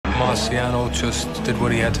Marciano just did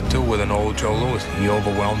what he had to do with an old Joe Louis. He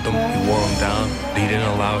overwhelmed him, he wore him down. He didn't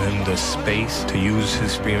allow him the space to use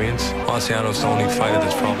his experience. Marciano's the only fighter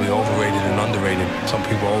that's probably overrated and underrated. Some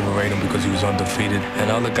people overrate him because he was undefeated,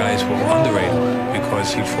 and other guys will underrate him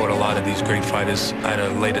because he fought a lot of these great fighters at a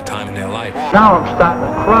later time in their life. Now I'm starting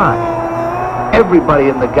to cry. Everybody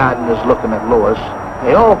in the garden is looking at Louis.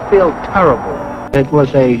 They all feel terrible. It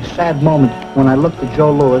was a sad moment when I looked at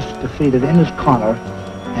Joe Louis defeated in his corner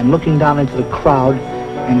and looking down into the crowd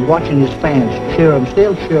and watching his fans cheer him,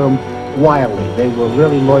 still cheer him wildly. They were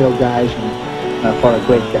really loyal guys and for a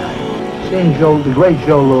great guy. Seeing Joe, the great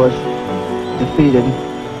Joe Louis, defeated,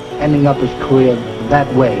 ending up his career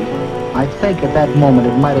that way, I think at that moment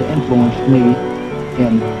it might have influenced me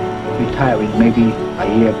in retiring maybe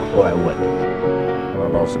a year before I would. I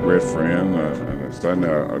lost a great friend and certainly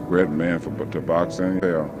a great man to boxing.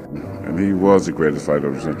 Yeah. And he was the greatest fighter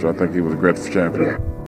of the century. I think he was the greatest champion.